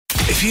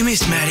If you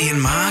missed Maddie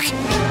and Mark,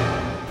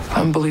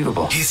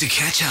 Unbelievable. here's a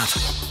catch-up.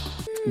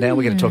 Now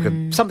we're going to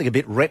talk something a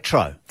bit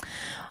retro.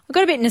 I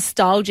got a bit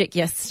nostalgic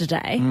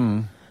yesterday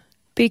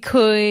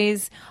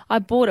because I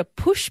bought a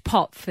push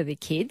pop for the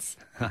kids.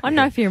 I don't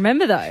know if you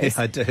remember those. Yeah,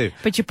 I do.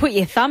 But you put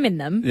your thumb in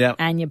them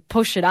and you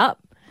push it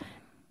up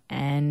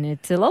and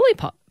it's a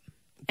lollipop.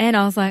 And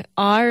I was like,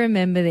 I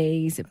remember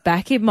these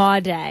back in my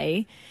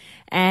day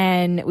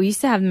and we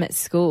used to have them at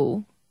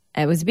school.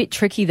 It was a bit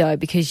tricky though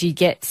because you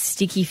get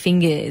sticky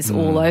fingers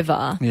all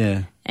over.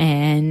 Yeah.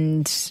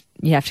 And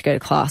you have to go to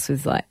class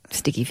with like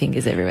sticky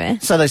fingers everywhere.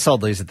 So they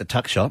sold these at the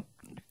tuck shop.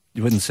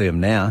 You wouldn't see them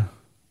now.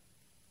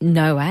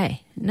 No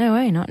way,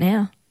 not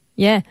now.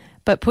 Yeah,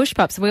 but push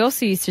pops. We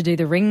also used to do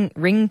the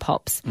ring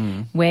pops,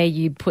 where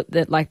you put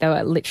they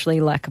were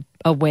literally like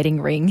a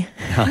wedding ring,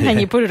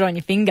 and you put it on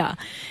your finger,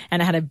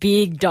 and it had a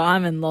big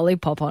diamond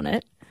lollipop on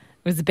it.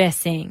 It was the best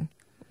thing.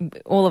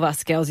 All of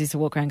us girls used to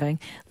walk around going,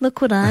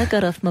 "Look what I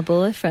got off my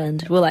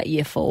boyfriend." We're like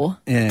year 4.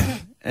 Yeah.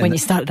 When you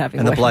started having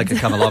and the bloke boyfriends. would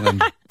come along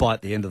and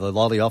bite the end of the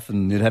lolly off,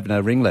 and you'd have no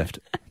ring left.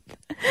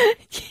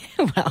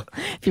 Well,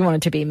 if you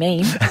wanted to be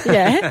mean,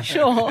 yeah,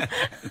 sure.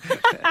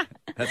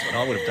 That's what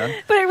I would have done.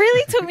 But it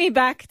really took me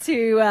back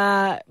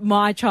to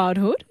my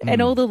childhood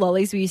and all the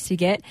lollies we used to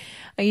get.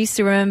 I used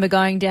to remember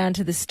going down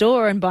to the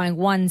store and buying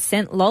 1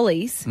 cent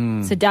lollies.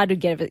 So Dad would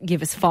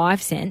give us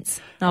 5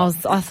 cents. And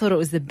I thought it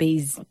was the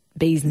bee's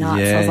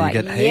nuts. Yeah, I was you like,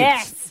 get heaps.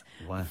 yes,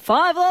 Wow.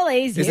 5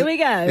 lollies. Here we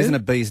go. Isn't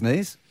it bee's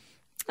knees?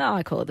 Oh,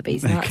 I call it the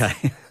bee's nuts.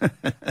 Okay.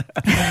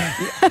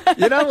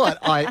 You know what?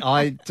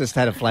 I just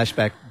had a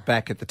flashback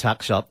back at the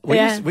tuck shop. We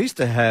used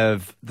to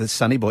have the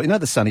Sunny Boy. You know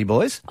the Sunny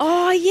Boys?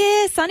 Oh,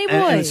 yeah, Sunny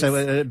Boys. And so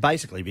it'd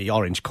basically be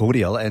orange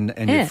cordial and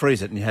you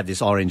freeze it and you have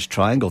this orange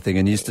triangle thing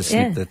and you used to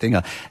snip the thing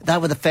up. They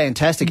were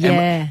fantastic.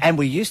 Yeah. And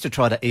we used to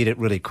try to eat it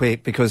really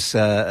quick because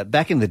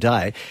back in the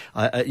day,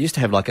 I used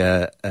to have like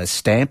a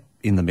stamp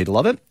in the middle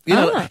of it. You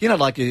know,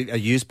 like a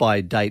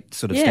use-by date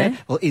sort of stamp.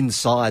 Well,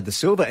 inside the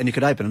silver, and you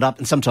could open it up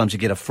and sometimes you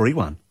get a free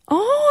one. Oh,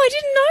 I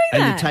didn't know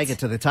that. And you take it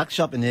to the tuck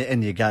shop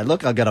and you go,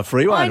 look, I got a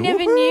free one. I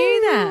never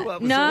knew that.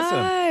 That was No, awesome.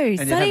 And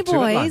you'd Sunny have 2 at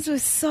Boys lunch. were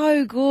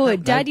so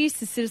good. Dad used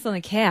to sit us on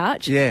the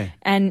couch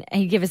and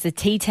he'd give us a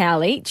tea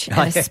towel each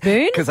and a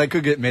spoon. Because they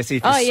could get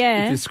messy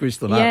if you squish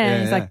them up.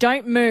 Yeah, he's like,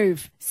 don't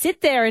move.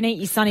 Sit there and eat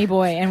your Sunny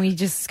Boy. And we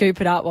just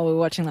scoop it up while we were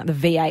watching like the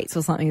V8s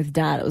or something with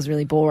Dad. It was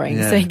really boring.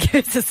 Yeah. So he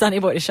gives us a Sunny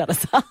Boy to shut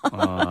us up.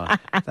 Oh,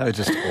 they were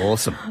just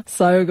awesome.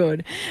 So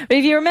good. But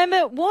if you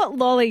remember, what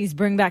lollies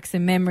bring back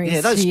some memories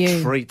Yeah, those to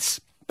you? treats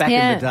back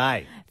in the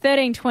day.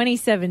 13,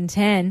 27,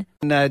 10.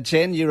 And,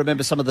 Jen, you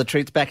remember some of the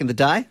treats back in the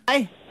day?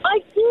 Hey. I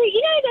do.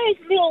 You know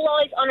those little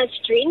lollies on a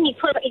string? You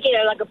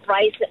get like a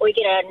bracelet or you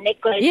get a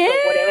necklace or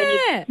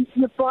whatever. And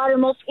you bite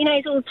them off. You know,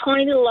 those little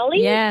tiny little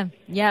lollies?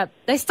 Yeah.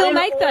 They still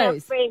make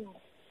those. Do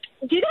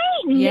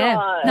they?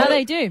 Yeah. No,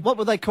 they do. What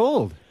were they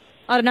called?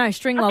 I don't know.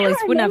 String lollies.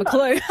 Wouldn't have a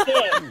clue.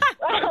 Yeah.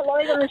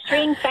 Lollies on a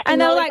string.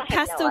 And they were like I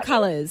had pastel no idea.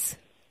 colours.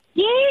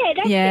 Yeah,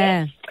 that's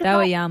it. They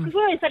were yum. Because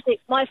we always had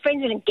my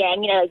friends in a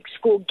gang, you know, like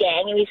school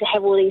gang, and we used to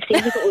have all these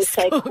things. I thought it was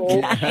so cool.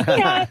 You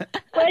know,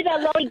 where's our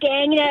lolly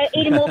gang, you know,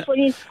 eat them all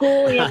in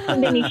school, you know, put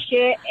them in your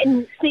shirt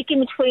and sneak in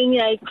between, you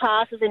know,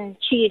 classes and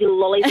chew your little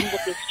lollies and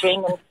get your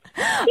string. And,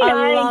 you know.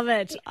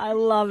 I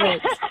love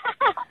it.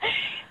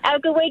 Have a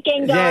good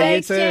weekend, guys. Yeah, you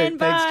Thanks, too. Jen.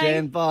 Thanks, Bye.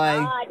 Jen. Bye.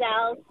 Bye,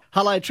 Dal.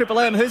 Hello, Triple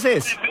M. Who's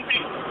this?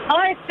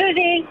 Hi,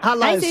 Susie.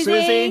 Hello, Hi,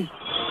 Susie.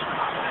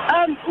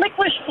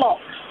 Licorice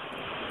blocks.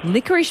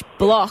 Licorice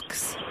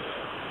blocks.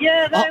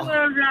 Yeah, they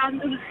were in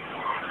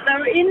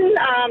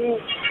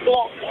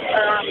blocks,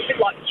 a bit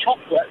like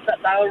chocolate, but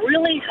they were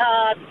really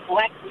hard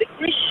black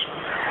licorice,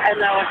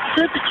 and they were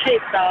super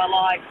cheap. They were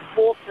like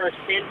 4 for a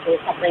cent or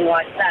something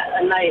like that,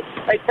 and they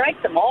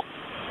break them off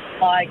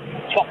like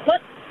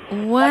chocolate.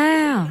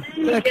 Wow.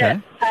 Okay.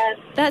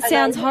 That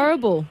sounds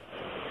horrible.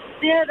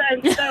 Yeah, they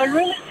were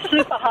really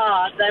super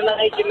hard. They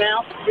made your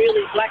mouth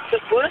really black.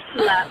 But worse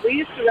than that, we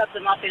used to wrap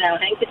them up in our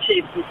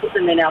handkerchiefs and put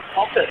them in our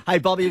pockets. Hey,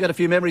 Bobby, you got a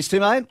few memories too,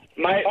 mate?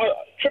 Mate,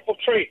 Triple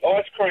Treat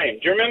ice cream.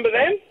 Do you remember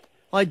them?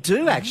 I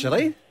do,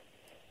 actually.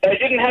 They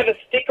didn't have a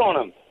stick on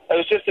them. It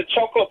was just a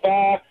chocolate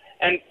bar,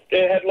 and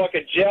it had like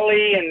a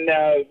jelly and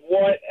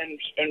white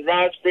and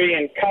raspberry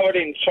and covered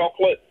in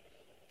chocolate.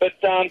 But,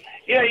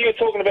 you know, you were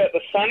talking about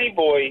the Sunny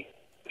Boy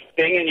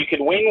thing and you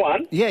could win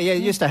one. Yeah, you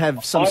used to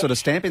have some sort of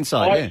stamp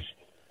inside,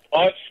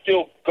 I've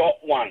still got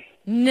one.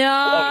 No.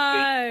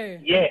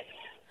 Obviously. Yes,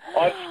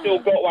 I've still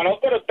got one.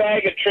 I've got a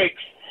bag of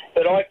tricks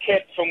that I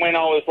kept from when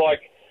I was like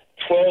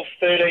 12,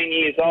 13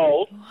 years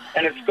old,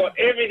 and it's got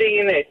everything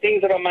in there,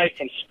 things that I made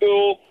from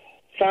school,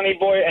 Sunny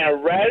Boy, and a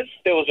Raz.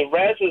 There was a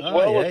Raz as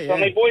a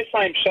Sunny Boy,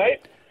 same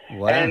shape.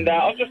 Wow. And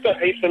I've just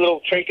got heaps of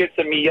little trinkets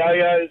and me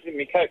yo-yos and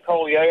me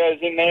Coca-Cola yo-yos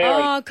in there.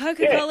 Oh,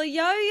 Coca-Cola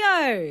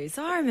yo-yos.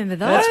 I remember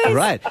those. That's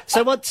great.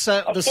 So what's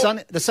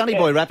the Sunny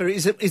Boy wrapper?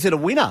 Is it a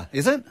winner,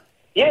 is it?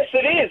 Yes,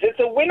 it is. It's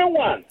a winner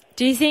one.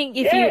 Do you think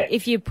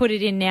if you put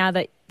it in now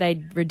that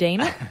they'd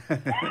redeem it?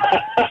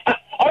 I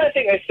don't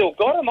think they still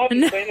got them. I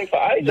haven't seen them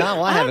for ages.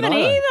 No, I haven't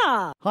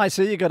either. Hi,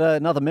 Sue. You got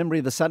another memory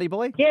of the Sunny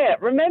Boy? Yeah,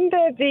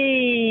 remember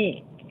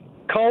the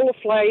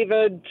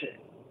cola-flavoured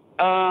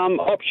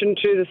option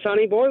to the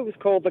Sunny Boy was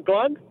called the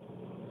Glug?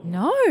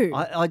 No.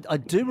 I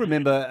do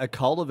remember a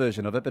cola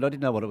version of it, but I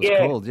didn't know what it was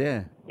called,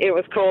 yeah. It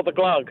was called the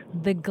Glug.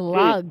 The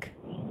Glug.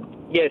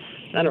 Yes,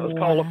 and it was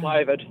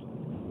cola-flavoured.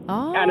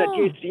 Oh. And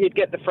you'd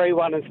get the free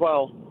one as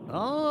well.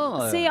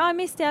 Oh. See, I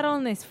missed out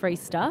on this free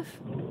stuff.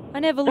 I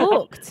never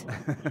looked.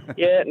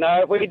 Yeah,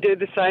 no, we did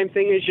the same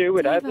thing as you.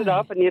 We'd open it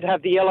up and you'd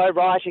have the yellow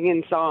writing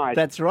inside.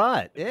 That's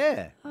right,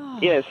 yeah.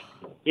 Yes,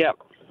 yep.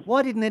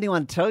 Why didn't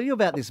anyone tell you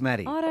about this,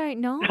 Maddie? I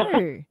don't know.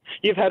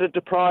 You've had a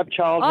deprived I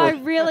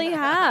childhood. really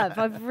have.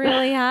 I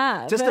really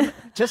have.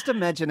 Just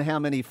imagine how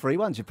many free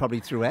ones you probably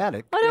threw out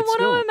at I don't want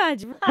school. to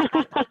imagine.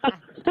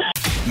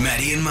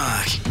 Maddie and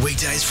Mark.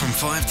 Weekdays from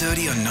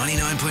 5:30 on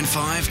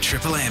 99.5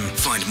 Triple M.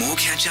 Find more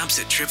catch-ups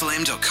at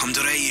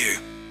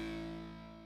triplem.com.au.